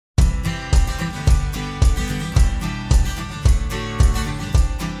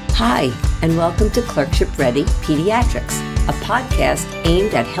Hi, and welcome to Clerkship Ready Pediatrics, a podcast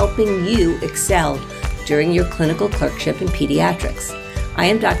aimed at helping you excel during your clinical clerkship in pediatrics. I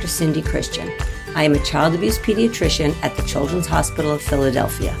am Dr. Cindy Christian. I am a child abuse pediatrician at the Children's Hospital of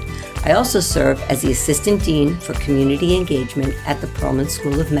Philadelphia. I also serve as the Assistant Dean for Community Engagement at the Perelman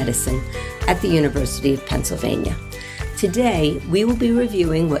School of Medicine at the University of Pennsylvania. Today, we will be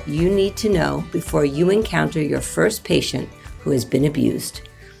reviewing what you need to know before you encounter your first patient who has been abused.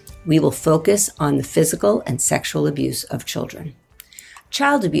 We will focus on the physical and sexual abuse of children.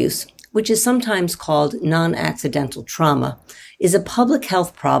 Child abuse, which is sometimes called non-accidental trauma, is a public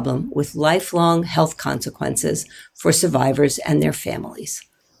health problem with lifelong health consequences for survivors and their families.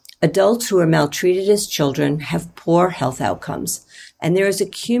 Adults who are maltreated as children have poor health outcomes, and there is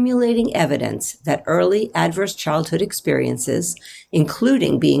accumulating evidence that early adverse childhood experiences,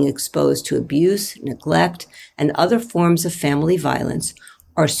 including being exposed to abuse, neglect, and other forms of family violence,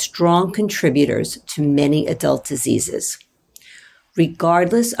 are strong contributors to many adult diseases.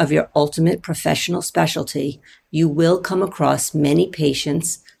 Regardless of your ultimate professional specialty, you will come across many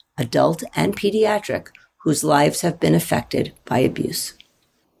patients, adult and pediatric, whose lives have been affected by abuse.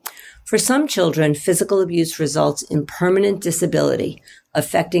 For some children, physical abuse results in permanent disability,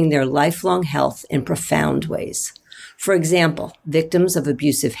 affecting their lifelong health in profound ways. For example, victims of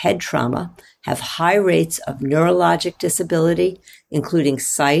abusive head trauma have high rates of neurologic disability, including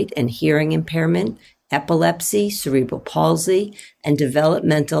sight and hearing impairment, epilepsy, cerebral palsy, and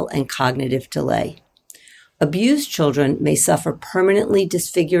developmental and cognitive delay. Abused children may suffer permanently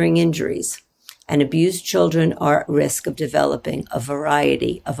disfiguring injuries, and abused children are at risk of developing a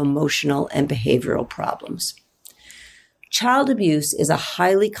variety of emotional and behavioral problems. Child abuse is a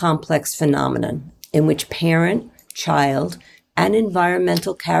highly complex phenomenon in which parent, child, and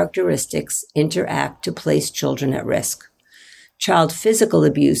environmental characteristics interact to place children at risk. Child physical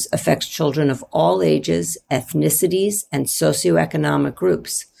abuse affects children of all ages, ethnicities, and socioeconomic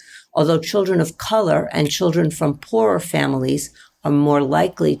groups, although children of color and children from poorer families are more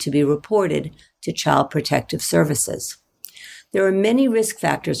likely to be reported to Child Protective Services. There are many risk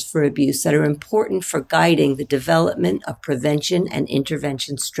factors for abuse that are important for guiding the development of prevention and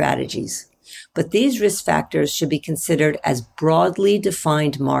intervention strategies. But these risk factors should be considered as broadly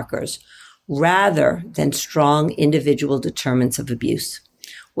defined markers rather than strong individual determinants of abuse.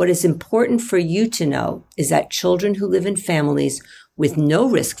 What is important for you to know is that children who live in families with no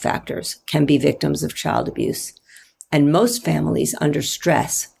risk factors can be victims of child abuse, and most families under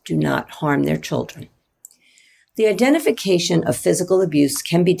stress do not harm their children. The identification of physical abuse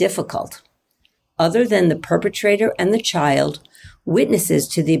can be difficult. Other than the perpetrator and the child, witnesses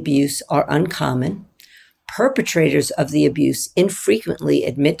to the abuse are uncommon. Perpetrators of the abuse infrequently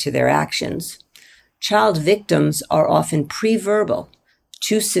admit to their actions. Child victims are often pre-verbal,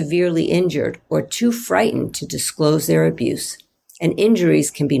 too severely injured, or too frightened to disclose their abuse, and injuries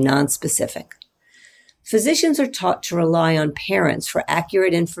can be nonspecific. Physicians are taught to rely on parents for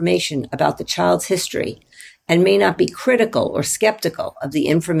accurate information about the child's history and may not be critical or skeptical of the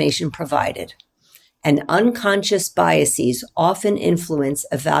information provided. And unconscious biases often influence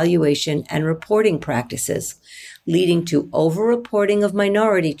evaluation and reporting practices, leading to overreporting of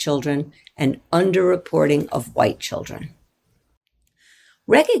minority children and underreporting of white children.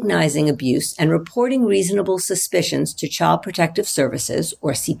 Recognizing abuse and reporting reasonable suspicions to Child Protective Services,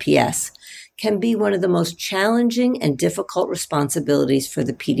 or CPS, can be one of the most challenging and difficult responsibilities for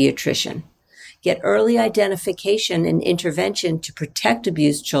the pediatrician. Yet early identification and intervention to protect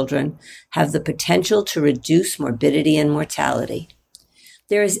abused children have the potential to reduce morbidity and mortality.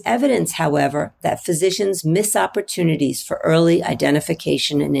 There is evidence, however, that physicians miss opportunities for early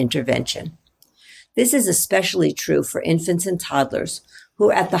identification and intervention. This is especially true for infants and toddlers who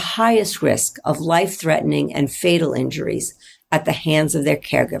are at the highest risk of life-threatening and fatal injuries at the hands of their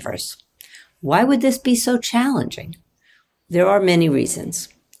caregivers. Why would this be so challenging? There are many reasons.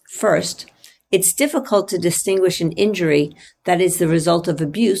 First, it's difficult to distinguish an injury that is the result of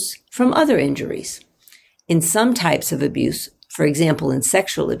abuse from other injuries. In some types of abuse, for example in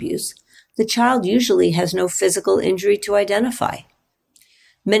sexual abuse, the child usually has no physical injury to identify.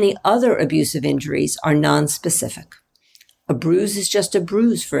 Many other abusive injuries are nonspecific. A bruise is just a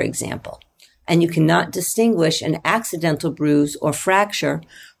bruise, for example, and you cannot distinguish an accidental bruise or fracture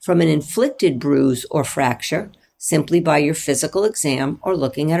from an inflicted bruise or fracture simply by your physical exam or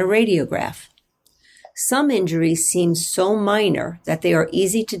looking at a radiograph. Some injuries seem so minor that they are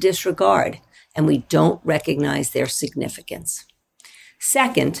easy to disregard, and we don't recognize their significance.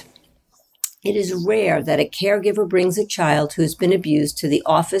 Second, it is rare that a caregiver brings a child who has been abused to the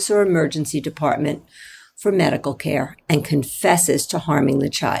office or emergency department for medical care and confesses to harming the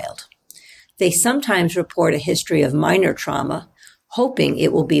child. They sometimes report a history of minor trauma, hoping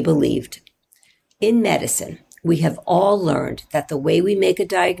it will be believed. In medicine, we have all learned that the way we make a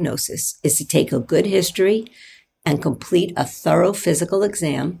diagnosis is to take a good history and complete a thorough physical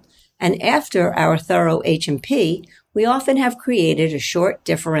exam. And after our thorough H&P, we often have created a short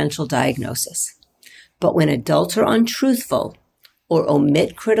differential diagnosis. But when adults are untruthful or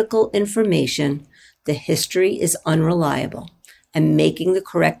omit critical information, the history is unreliable, and making the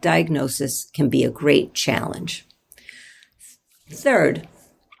correct diagnosis can be a great challenge. Third,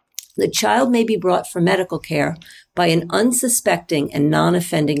 the child may be brought for medical care by an unsuspecting and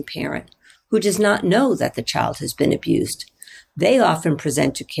non-offending parent who does not know that the child has been abused. They often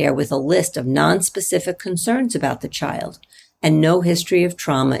present to care with a list of non-specific concerns about the child, and no history of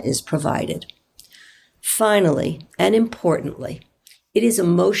trauma is provided. Finally, and importantly, it is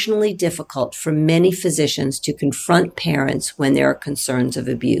emotionally difficult for many physicians to confront parents when there are concerns of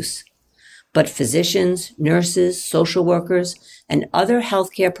abuse. But physicians, nurses, social workers, and other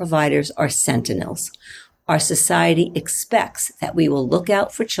healthcare providers are sentinels. Our society expects that we will look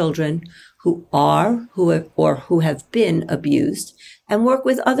out for children who have been abused and work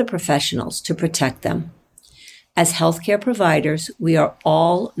with other professionals to protect them. As healthcare providers, we are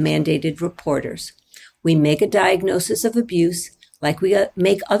all mandated reporters. We make a diagnosis of abuse like we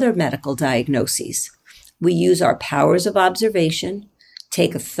make other medical diagnoses. We use our powers of observation,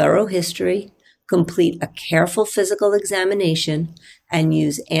 take a thorough history, complete a careful physical examination, and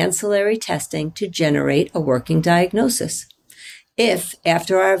use ancillary testing to generate a working diagnosis. If,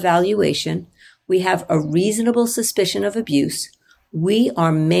 after our evaluation, we have a reasonable suspicion of abuse, we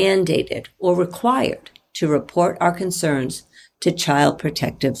are mandated or required to report our concerns to Child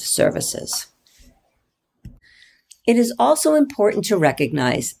Protective Services. It is also important to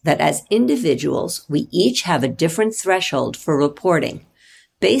recognize that as individuals, we each have a different threshold for reporting,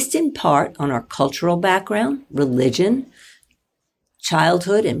 based in part on our cultural background, religion,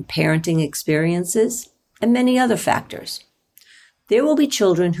 childhood and parenting experiences, and many other factors. There will be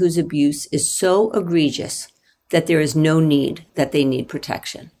children whose abuse is so egregious that there is no need that they need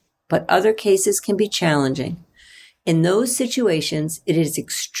protection, but other cases can be challenging. In those situations, it is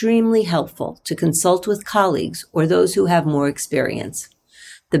extremely helpful to consult with colleagues or those who have more experience.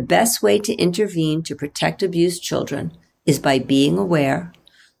 The best way to intervene to protect abused children is by being aware,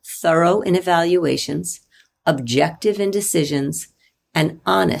 thorough in evaluations, objective in decisions, and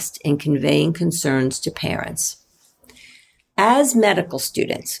honest in conveying concerns to parents. As medical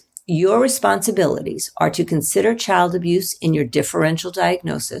students, your responsibilities are to consider child abuse in your differential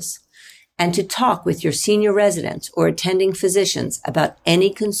diagnosis and to talk with your senior residents or attending physicians about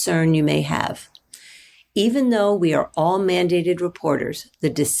any concern you may have. Even though we are all mandated reporters, the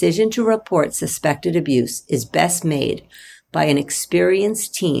decision to report suspected abuse is best made by an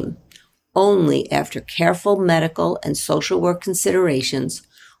experienced team only after careful medical and social work considerations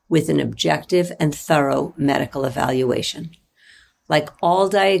with an objective and thorough medical evaluation. Like all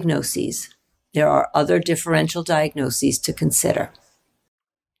diagnoses, there are other differential diagnoses to consider.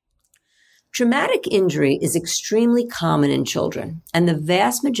 Traumatic injury is extremely common in children, and the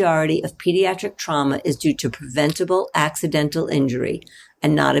vast majority of pediatric trauma is due to preventable accidental injury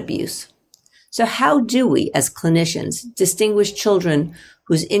and not abuse. So how do we, as clinicians, distinguish children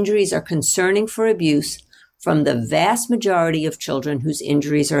whose injuries are concerning for abuse from the vast majority of children whose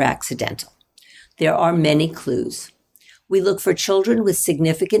injuries are accidental? There are many clues. We look for children with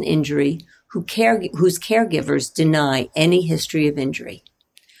significant injury whose caregivers deny any history of injury.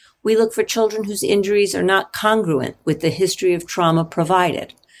 We look for children whose injuries are not congruent with the history of trauma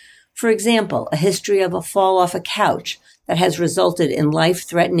provided. For example, a history of a fall off a couch that has resulted in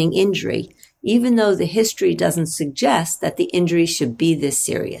life-threatening injury, even though the history doesn't suggest that the injury should be this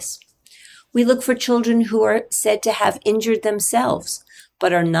serious. We look for children who are said to have injured themselves,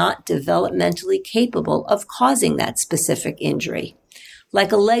 but are not developmentally capable of causing that specific injury,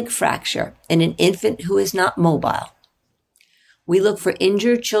 like a leg fracture in an infant who is not mobile. We look for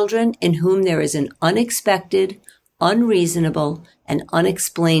injured children in whom there is an unexpected, unreasonable, and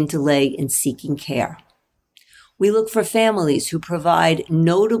unexplained delay in seeking care. We look for families who provide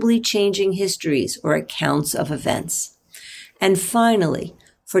notably changing histories or accounts of events. And finally,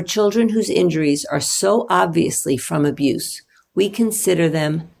 for children whose injuries are so obviously from abuse, we consider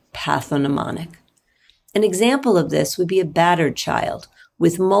them pathognomonic. An example of this would be a battered child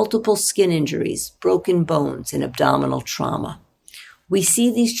with multiple skin injuries, broken bones, and abdominal trauma. We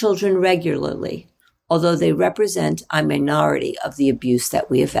see these children regularly, although they represent a minority of the abuse that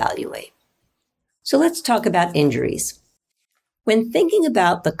we evaluate. So let's talk about injuries. When thinking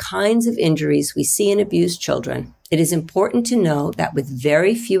about the kinds of injuries we see in abused children, it is important to know that with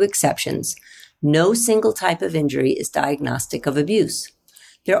very few exceptions, no single type of injury is diagnostic of abuse.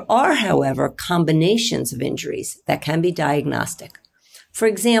 There are, however, combinations of injuries that can be diagnostic. For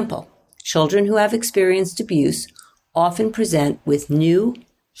example, children who have experienced abuse often present with new,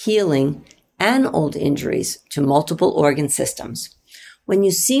 healing, and old injuries to multiple organ systems. When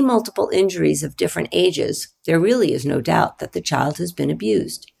you see multiple injuries of different ages, there really is no doubt that the child has been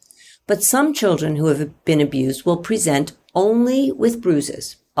abused. But some children who have been abused will present only with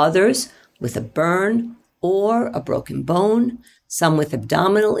bruises, others with a burn or a broken bone, some with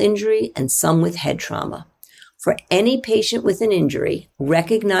abdominal injury, and some with head trauma. For any patient with an injury,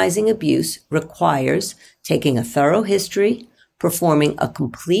 recognizing abuse requires taking a thorough history, performing a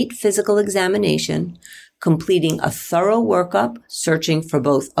complete physical examination, completing a thorough workup, searching for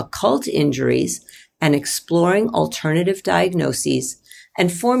both occult injuries and exploring alternative diagnoses,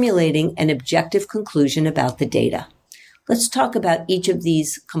 and formulating an objective conclusion about the data. Let's talk about each of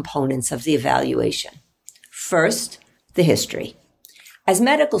these components of the evaluation. First, the history. As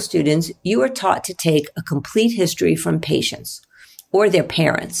medical students, you are taught to take a complete history from patients or their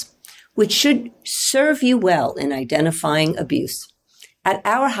parents, which should serve you well in identifying abuse. At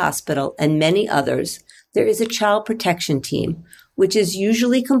our hospital and many others, there is a child protection team, which is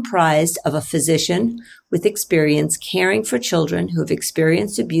usually comprised of a physician with experience caring for children who have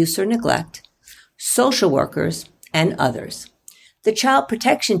experienced abuse or neglect, social workers, and others. The child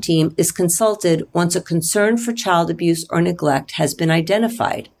protection team is consulted once a concern for child abuse or neglect has been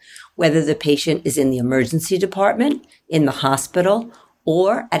identified, whether the patient is in the emergency department, in the hospital,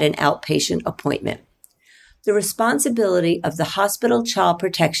 or at an outpatient appointment. The responsibility of the hospital child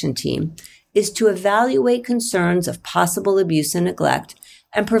protection team is to evaluate concerns of possible abuse and neglect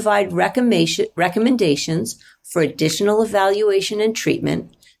and provide recommendations for additional evaluation and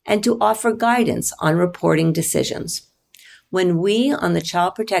treatment, and to offer guidance on reporting decisions. When we on the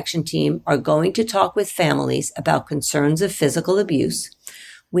child protection team are going to talk with families about concerns of physical abuse,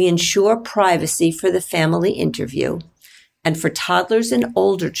 we ensure privacy for the family interview. And for toddlers and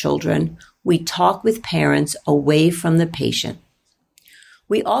older children, we talk with parents away from the patient.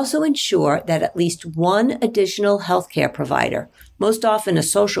 We also ensure that at least one additional healthcare provider, most often a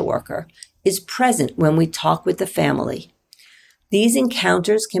social worker, is present when we talk with the family. These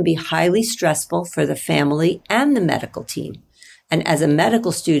encounters can be highly stressful for the family and the medical team. And as a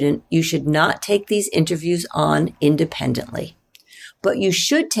medical student, you should not take these interviews on independently. But you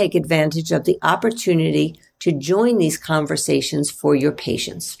should take advantage of the opportunity to join these conversations for your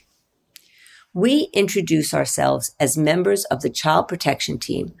patients. We introduce ourselves as members of the child protection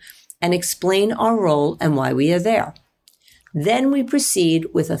team and explain our role and why we are there. Then we proceed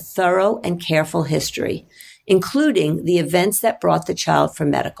with a thorough and careful history, including the events that brought the child for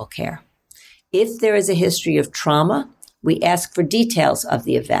medical care. If there is a history of trauma, we ask for details of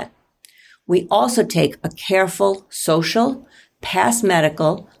the event. We also take a careful social, past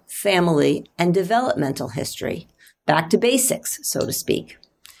medical, family, and developmental history, back to basics, so to speak.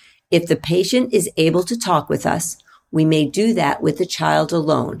 If the patient is able to talk with us, we may do that with the child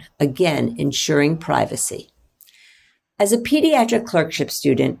alone, again, ensuring privacy. As a pediatric clerkship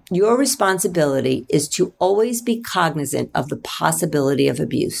student, your responsibility is to always be cognizant of the possibility of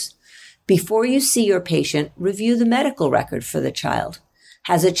abuse. Before you see your patient, review the medical record for the child.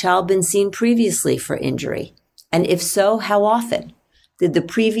 Has a child been seen previously for injury? And if so, how often? Did the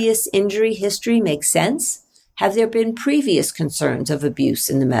previous injury history make sense? Have there been previous concerns of abuse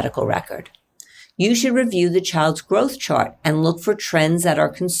in the medical record? You should review the child's growth chart and look for trends that are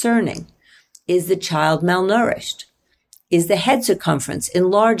concerning. Is the child malnourished? Is the head circumference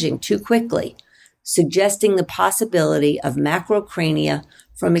enlarging too quickly, suggesting the possibility of macrocrania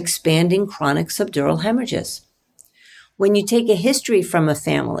from expanding chronic subdural hemorrhages? When you take a history from a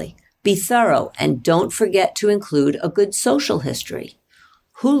family, be thorough and don't forget to include a good social history.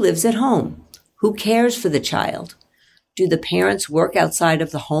 Who lives at home? Who cares for the child? Do the parents work outside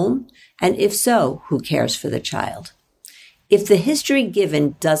of the home? And if so, who cares for the child? If the history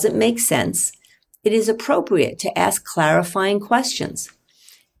given doesn't make sense, it is appropriate to ask clarifying questions.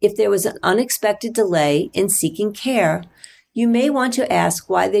 If there was an unexpected delay in seeking care, you may want to ask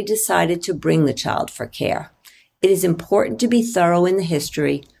why they decided to bring the child for care. It is important to be thorough in the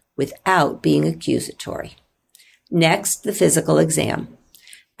history without being accusatory. Next, the physical exam.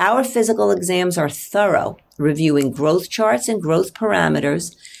 Our physical exams are thorough, reviewing growth charts and growth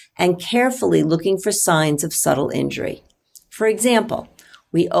parameters and carefully looking for signs of subtle injury. For example,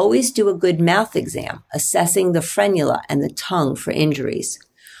 we always do a good mouth exam, assessing the frenula and the tongue for injuries.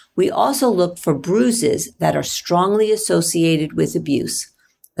 We also look for bruises that are strongly associated with abuse,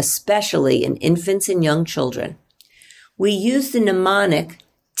 especially in infants and young children. We use the mnemonic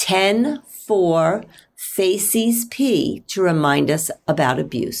 10-4 FACES P to remind us about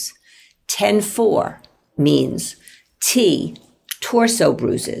abuse. 10-4 means T, torso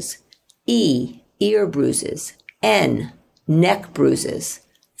bruises, E, ear bruises, N, neck bruises,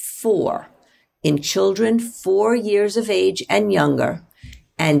 4, in children 4 years of age and younger,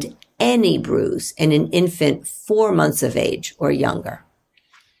 and any bruise in an infant 4 months of age or younger.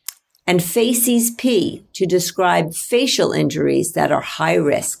 And FACES P to describe facial injuries that are high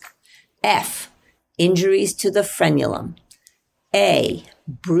risk. F, injuries to the frenulum. A,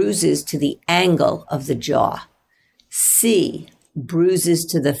 bruises to the angle of the jaw. C, bruises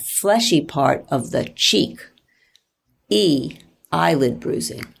to the fleshy part of the cheek. E, eyelid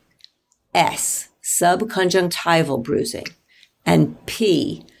bruising. S, subconjunctival bruising. And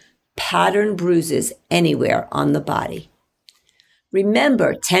P, pattern bruises anywhere on the body.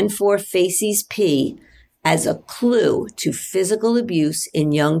 Remember 10-4 FACES P as a clue to physical abuse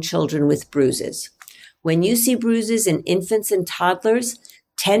in young children with bruises. When you see bruises in infants and toddlers,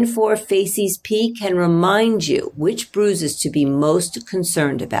 10-4 FACES P can remind you which bruises to be most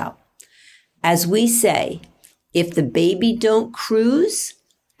concerned about. As we say, if the baby don't cruise,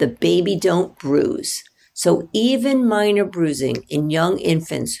 the baby don't bruise. So even minor bruising in young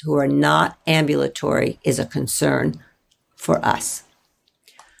infants who are not ambulatory is a concern for us.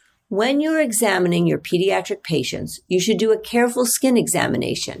 When you're examining your pediatric patients, you should do a careful skin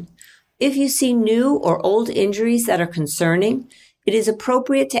examination. If you see new or old injuries that are concerning, it is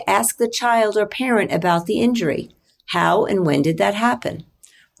appropriate to ask the child or parent about the injury. How and when did that happen?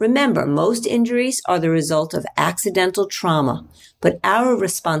 Remember, most injuries are the result of accidental trauma, but our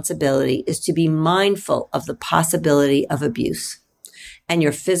responsibility is to be mindful of the possibility of abuse. And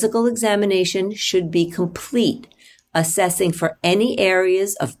your physical examination should be complete, assessing for any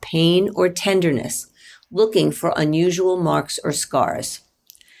areas of pain or tenderness, looking for unusual marks or scars.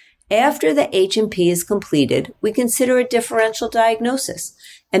 After the H&P is completed, we consider a differential diagnosis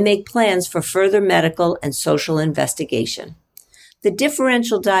and make plans for further medical and social investigation. The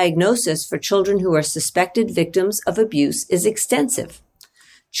differential diagnosis for children who are suspected victims of abuse is extensive.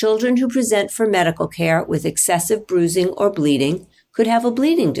 Children who present for medical care with excessive bruising or bleeding could have a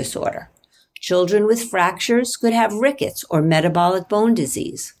bleeding disorder. Children with fractures could have rickets or metabolic bone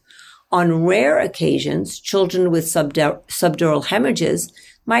disease. On rare occasions, children with subdural hemorrhages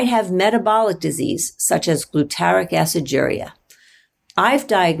might have metabolic disease such as glutaric aciduria. I've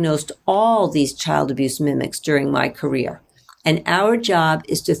diagnosed all these child abuse mimics during my career, and our job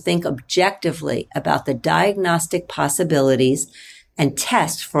is to think objectively about the diagnostic possibilities and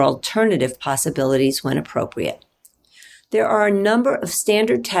test for alternative possibilities when appropriate. There are a number of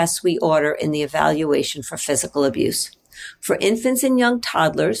standard tests we order in the evaluation for physical abuse. For infants and young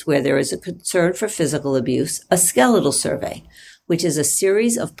toddlers where there is a concern for physical abuse, a skeletal survey, which is a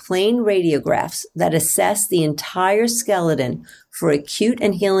series of plain radiographs that assess the entire skeleton for acute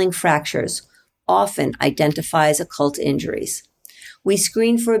and healing fractures, often identifies occult injuries. We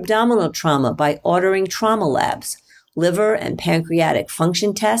screen for abdominal trauma by ordering trauma labs, liver and pancreatic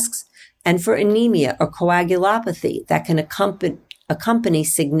function tests, and for anemia or coagulopathy that can accompany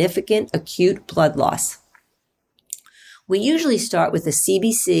significant acute blood loss. We usually start with a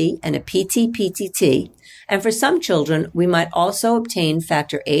CBC and a PT-PTT, and for some children, we might also obtain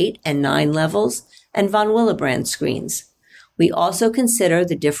factor 8 and 9 levels and von Willebrand screens. We also consider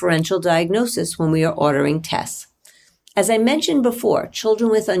the differential diagnosis when we are ordering tests. As I mentioned before, children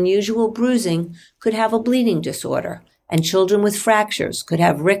with unusual bruising could have a bleeding disorder, and children with fractures could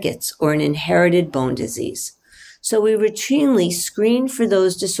have rickets or an inherited bone disease. So we routinely screen for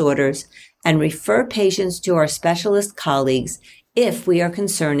those disorders and refer patients to our specialist colleagues if we are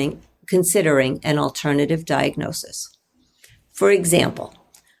considering an alternative diagnosis. For example,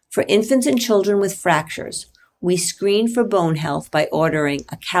 for infants and children with fractures, we screen for bone health by ordering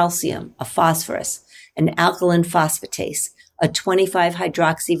a calcium, a phosphorus, an alkaline phosphatase, a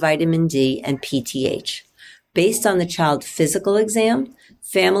 25-hydroxyvitamin D, and PTH. Based on the child's physical exam,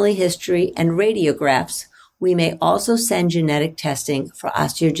 family history, and radiographs, we may also send genetic testing for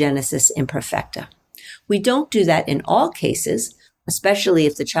osteogenesis imperfecta. We don't do that in all cases, especially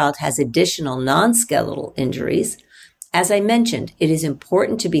if the child has additional non-skeletal injuries. As I mentioned, it is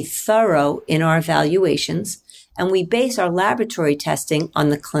important to be thorough in our evaluations, and we base our laboratory testing on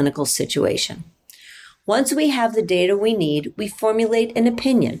the clinical situation. Once we have the data we need, we formulate an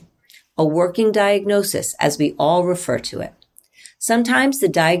opinion, a working diagnosis, as we all refer to it. Sometimes the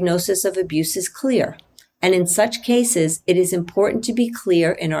diagnosis of abuse is clear. and in such cases, it is important to be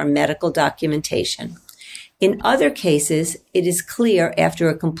clear in our medical documentation. In other cases, it is clear after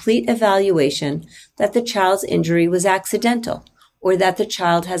a complete evaluation that the child's injury was accidental or that the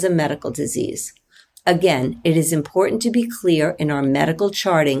child has a medical disease. Again, it is important to be clear in our medical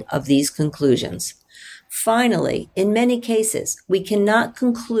charting of these conclusions. Finally, in many cases, we cannot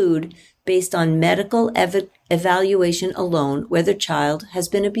conclude based on medical evaluation alone whether the child has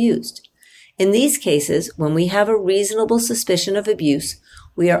been abused. In these cases, when we have a reasonable suspicion of abuse,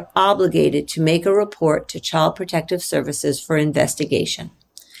 we are obligated to make a report to Child Protective Services for investigation.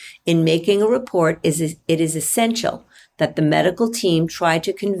 In making a report, it is essential that the medical team try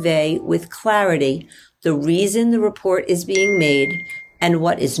to convey with clarity the reason the report is being made and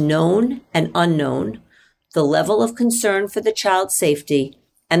what is known and unknown, the level of concern for the child's safety,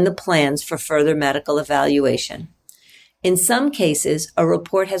 and the plans for further medical evaluation. In some cases, a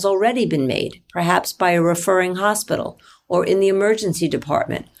report has already been made, perhaps by a referring hospital or in the emergency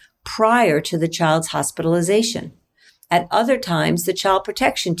department, prior to the child's hospitalization. At other times, the child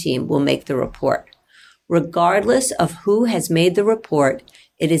protection team will make the report. Regardless of who has made the report,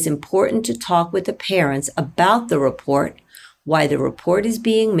 it is important to talk with the parents about the report, why the report is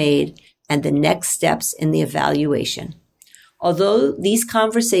being made, and the next steps in the evaluation. Although these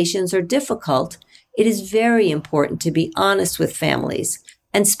conversations are difficult, it is very important to be honest with families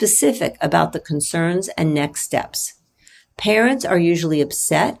and specific about the concerns and next steps. Parents are usually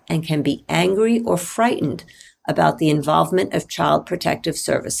upset and can be angry or frightened about the involvement of Child Protective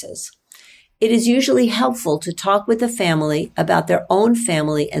Services. It is usually helpful to talk with the family about their own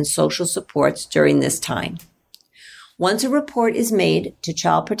family and social supports during this time. Once a report is made to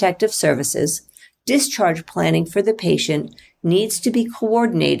Child Protective Services, discharge planning for the patient needs to be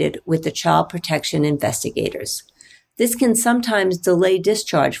coordinated with the child protection investigators. This can sometimes delay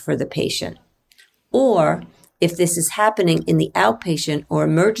discharge for the patient. Or, if this is happening in the outpatient or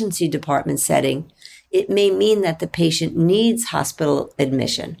emergency department setting, it may mean that the patient needs hospital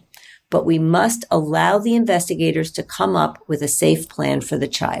admission, but we must allow the investigators to come up with a safe plan for the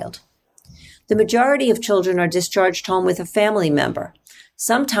child. The majority of children are discharged home with a family member.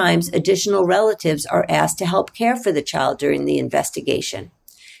 Sometimes additional relatives are asked to help care for the child during the investigation.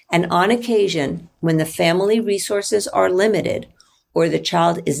 And on occasion, when the family resources are limited or the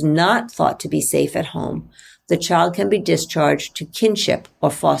child is not thought to be safe at home, the child can be discharged to kinship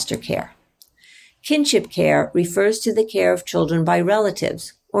or foster care. Kinship care refers to the care of children by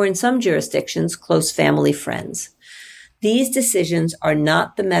relatives, or in some jurisdictions, close family friends. These decisions are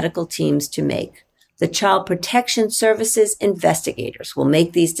not the medical team's to make. The Child Protection Services investigators will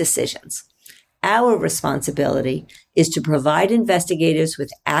make these decisions. Our responsibility is to provide investigators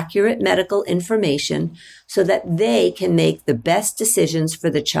with accurate medical information so that they can make the best decisions for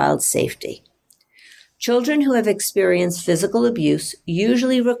the child's safety. Children who have experienced physical abuse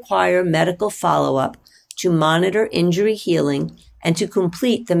usually require medical follow-up to monitor injury healing and to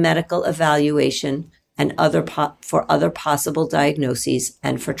complete the medical evaluation and for other possible diagnoses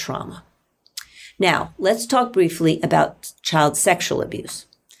and for trauma. Now, let's talk briefly about child sexual abuse.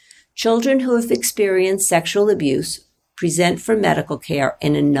 Children who have experienced sexual abuse present for medical care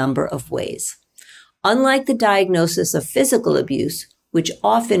in a number of ways. Unlike the diagnosis of physical abuse, which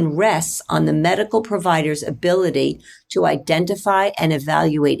often rests on the medical provider's ability to identify and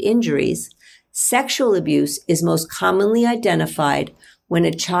evaluate injuries, sexual abuse is most commonly identified when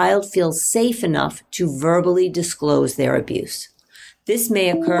a child feels safe enough to verbally disclose their abuse. This may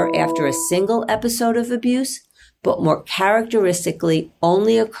occur after a single episode of abuse, but more characteristically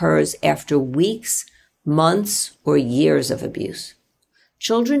only occurs after weeks, months, or years of abuse.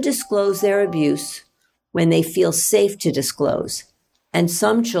 Children disclose their abuse when they feel safe to disclose, and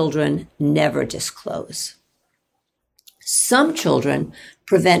some children never disclose. Some children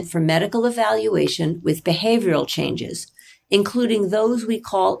prevent for medical evaluation with behavioral changes, including those we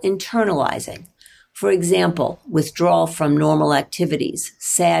call internalizing. For example, withdrawal from normal activities,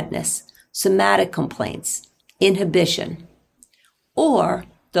 sadness, somatic complaints, inhibition, or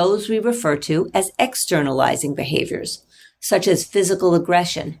those we refer to as externalizing behaviors, such as physical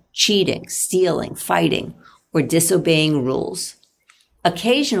aggression, cheating, stealing, fighting, or disobeying rules.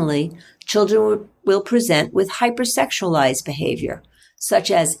 Occasionally, children will present with hypersexualized behavior,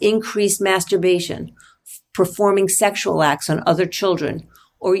 such as increased masturbation, performing sexual acts on other children,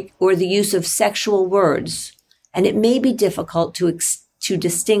 or the use of sexual words, and it may be difficult to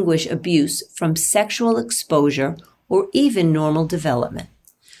distinguish abuse from sexual exposure or even normal development.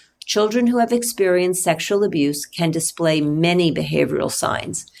 Children who have experienced sexual abuse can display many behavioral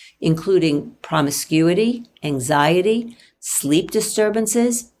signs, including promiscuity, anxiety, sleep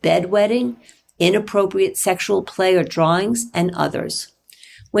disturbances, bedwetting, inappropriate sexual play or drawings, and others.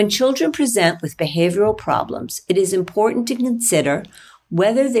 When children present with behavioral problems, it is important to consider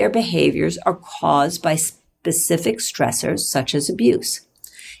whether their behaviors are caused by specific stressors such as abuse.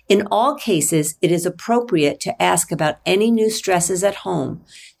 In all cases, it is appropriate to ask about any new stresses at home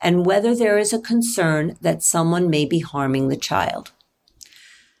and whether there is a concern that someone may be harming the child.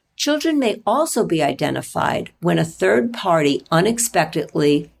 Children may also be identified when a third party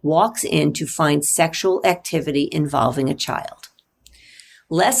unexpectedly walks in to find sexual activity involving a child.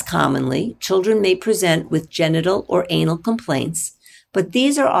 Less commonly, children may present with genital or anal complaints, but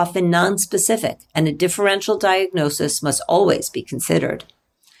these are often nonspecific and a differential diagnosis must always be considered.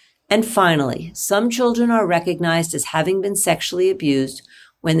 And finally, some children are recognized as having been sexually abused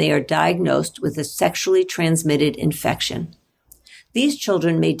when they are diagnosed with a sexually transmitted infection. These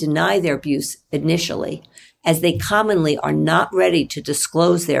children may deny their abuse initially, as they commonly are not ready to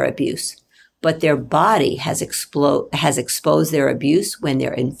disclose their abuse, but their body has exposed their abuse when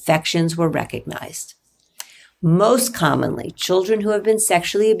their infections were recognized. Most commonly, children who have been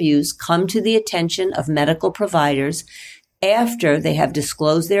sexually abused come to the attention of medical providers after they have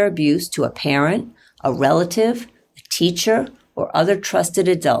disclosed their abuse to a parent, a relative, a teacher, or other trusted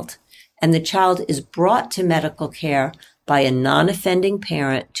adult, and the child is brought to medical care by a non-offending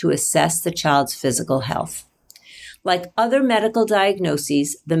parent to assess the child's physical health. Like other medical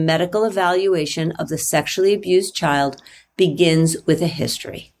diagnoses, the medical evaluation of the sexually abused child begins with a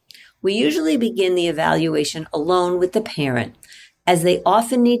history. We usually begin the evaluation alone with the parent, as they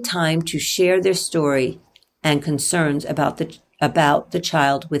often need time to share their story and concerns about the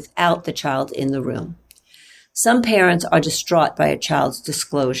child without the child in the room. Some parents are distraught by a child's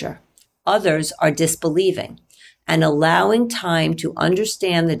disclosure. Others are disbelieving, and allowing time to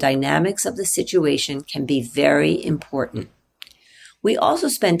understand the dynamics of the situation can be very important. We also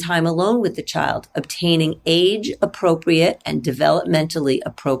spend time alone with the child, obtaining age-appropriate and developmentally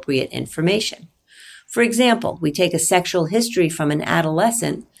appropriate information. For example, we take a sexual history from an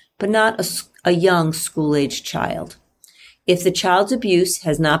adolescent, but not a young school-aged child. If the child's abuse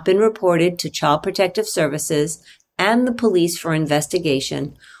has not been reported to Child Protective Services and the police for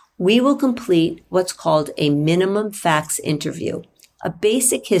investigation, we will complete what's called a minimum facts interview, a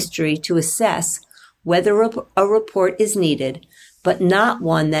basic history to assess whether a report is needed, but not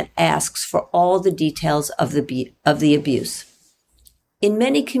one that asks for all the details of the abuse. In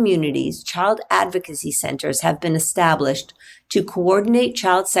many communities, child advocacy centers have been established to coordinate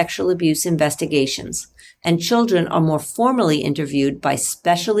child sexual abuse investigations, and children are more formally interviewed by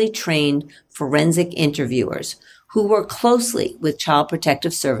specially trained forensic interviewers who work closely with Child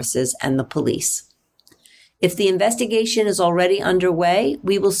Protective Services and the police. If the investigation is already underway,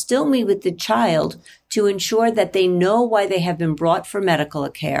 we will still meet with the child to ensure that they know why they have been brought for medical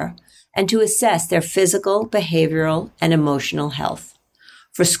care and to assess their physical, behavioral, and emotional health.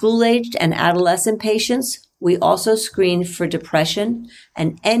 For school-aged and adolescent patients, we also screen for depression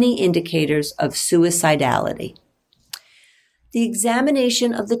and any indicators of suicidality. The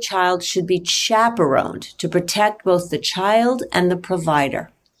examination of the child should be chaperoned to protect both the child and the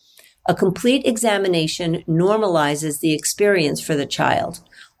provider. A complete examination normalizes the experience for the child,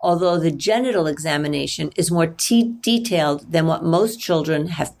 although the genital examination is more detailed than what most children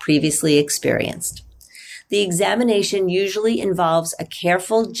have previously experienced. The examination usually involves a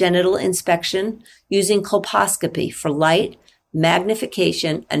careful genital inspection using colposcopy for light,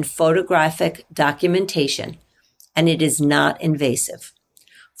 magnification, and photographic documentation, and it is not invasive.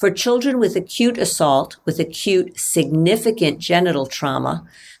 For children with acute assault, with acute significant genital trauma,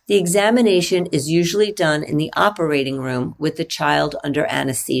 the examination is usually done in the operating room with the child under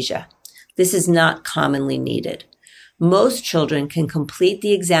anesthesia. This is not commonly needed. Most children can complete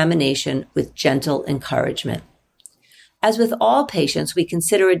the examination with gentle encouragement. As with all patients, we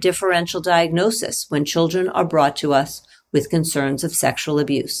consider a differential diagnosis when children are brought to us with concerns of sexual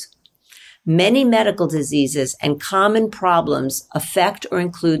abuse. Many medical diseases and common problems affect or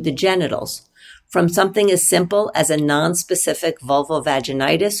include the genitals, from something as simple as a nonspecific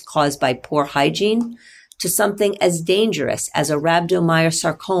vulvovaginitis caused by poor hygiene to something as dangerous as a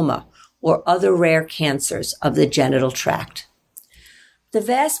rhabdomyosarcoma or other rare cancers of the genital tract. The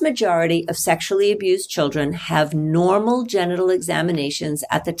vast majority of sexually abused children have normal genital examinations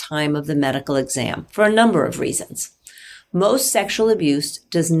at the time of the medical exam for a number of reasons. Most sexual abuse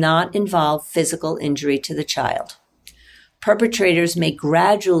does not involve physical injury to the child. Perpetrators may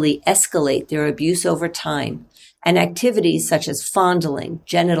gradually escalate their abuse over time, and activities such as fondling,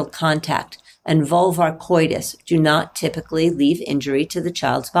 genital contact, and vulvar coitus do not typically leave injury to the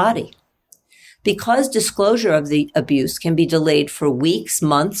child's body. Because disclosure of the abuse can be delayed for weeks,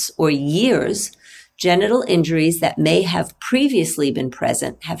 months, or years, genital injuries that may have previously been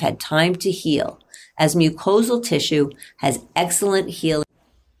present have had time to heal, as mucosal tissue has excellent healing.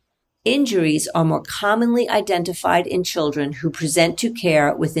 Injuries are more commonly identified in children who present to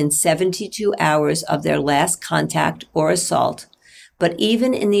care within 72 hours of their last contact or assault, but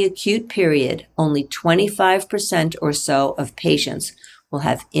even in the acute period, only 25% or so of patients will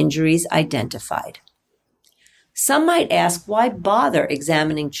have injuries identified. Some might ask, why bother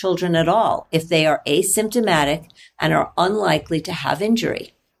examining children at all if they are asymptomatic and are unlikely to have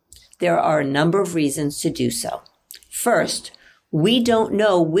injury? There are a number of reasons to do so. First, we don't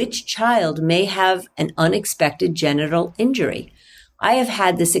know which child may have an unexpected genital injury. I have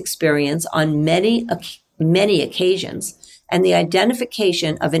had this experience on many occasions, and the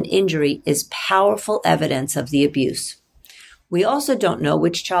identification of an injury is powerful evidence of the abuse. We also don't know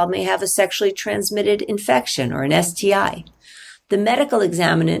which child may have a sexually transmitted infection or an STI. The medical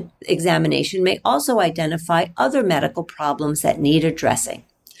examination may also identify other medical problems that need addressing.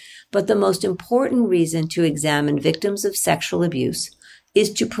 But the most important reason to examine victims of sexual abuse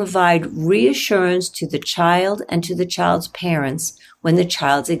is to provide reassurance to the child and to the child's parents when the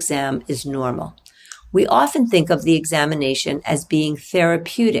child's exam is normal. We often think of the examination as being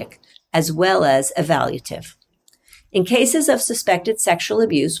therapeutic as well as evaluative. In cases of suspected sexual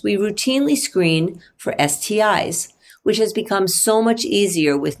abuse, we routinely screen for STIs, which has become so much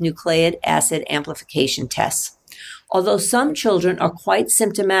easier with nucleic acid amplification tests. Although some children are quite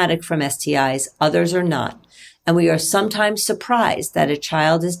symptomatic from STIs, others are not, and we are sometimes surprised that a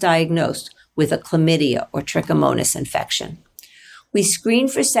child is diagnosed with a chlamydia or trichomonas infection. We screen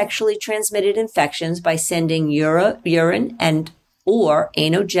for sexually transmitted infections by sending urine and or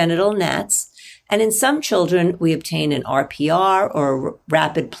anogenital gnats, and in some children, we obtain an RPR or a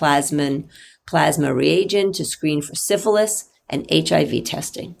rapid plasma reagent to screen for syphilis and HIV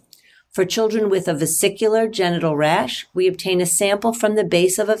testing. For children with a vesicular genital rash, we obtain a sample from the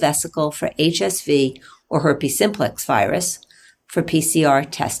base of a vesicle for HSV or herpes simplex virus for PCR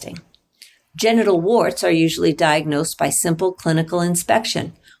testing. Genital warts are usually diagnosed by simple clinical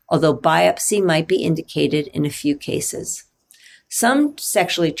inspection, although biopsy might be indicated in a few cases. Some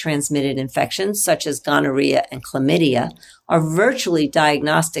sexually transmitted infections, such as gonorrhea and chlamydia, are virtually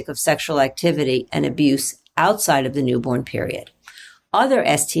diagnostic of sexual activity and abuse outside of the newborn period. Other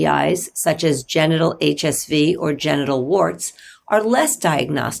STIs, such as genital HSV or genital warts, are less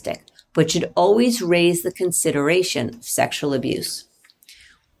diagnostic, but should always raise the consideration of sexual abuse.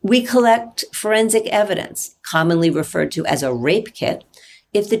 We collect forensic evidence, commonly referred to as a rape kit,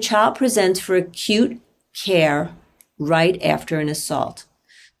 if the child presents for acute care right after an assault.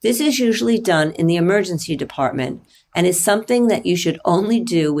 This is usually done in the emergency department and is something that you should only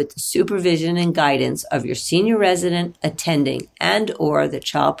do with the supervision and guidance of your senior resident, attending, and or the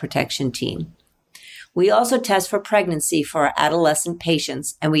child protection team. We also test for pregnancy for our adolescent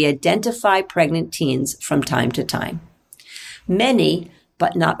patients, and we identify pregnant teens from time to time. Many,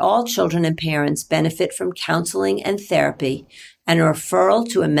 but not all children and parents benefit from counseling and therapy, and a referral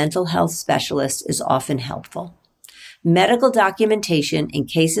to a mental health specialist is often helpful. Medical documentation in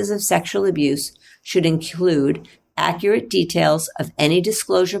cases of sexual abuse should include accurate details of any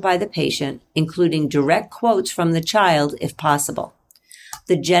disclosure by the patient, including direct quotes from the child if possible.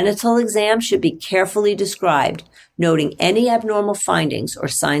 The genital exam should be carefully described, noting any abnormal findings or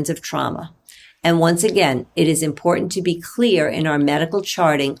signs of trauma. And once again, it is important to be clear in our medical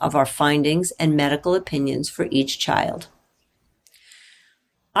charting of our findings and medical opinions for each child.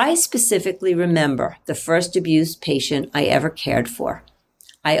 I specifically remember the first abused patient I ever cared for.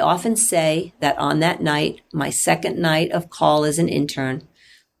 I often say that on that night, my second night of call as an intern,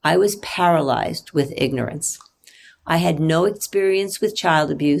 I was paralyzed with ignorance. I had no experience with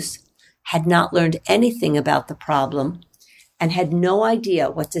child abuse, had not learned anything about the problem, and had no idea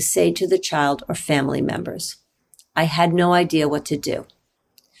what to say to the child or family members. I had no idea what to do.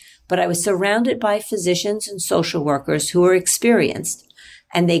 But I was surrounded by physicians and social workers who were experienced,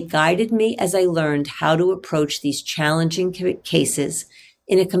 and they guided me as I learned how to approach these challenging cases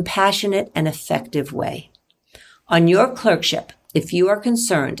in a compassionate and effective way. On your clerkship, if you are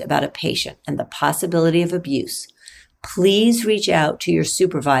concerned about a patient and the possibility of abuse, please reach out to your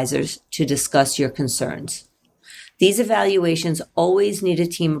supervisors to discuss your concerns. These evaluations always need a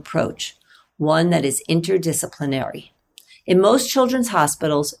team approach, one that is interdisciplinary. In most children's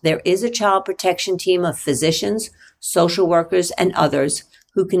hospitals, there is a child protection team of physicians, social workers, and others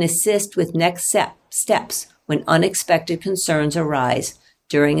who can assist with next steps when unexpected concerns arise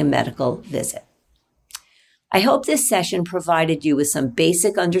during a medical visit. I hope this session provided you with some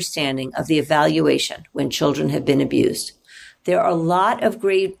basic understanding of the evaluation when children have been abused. There are a lot of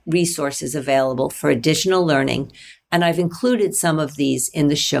great resources available for additional learning, and I've included some of these in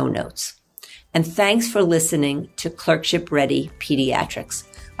the show notes. And thanks for listening to Clerkship Ready Pediatrics.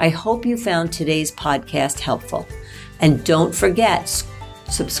 I hope you found today's podcast helpful. And don't forget,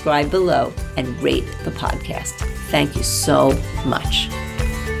 subscribe below and rate the podcast. Thank you so much.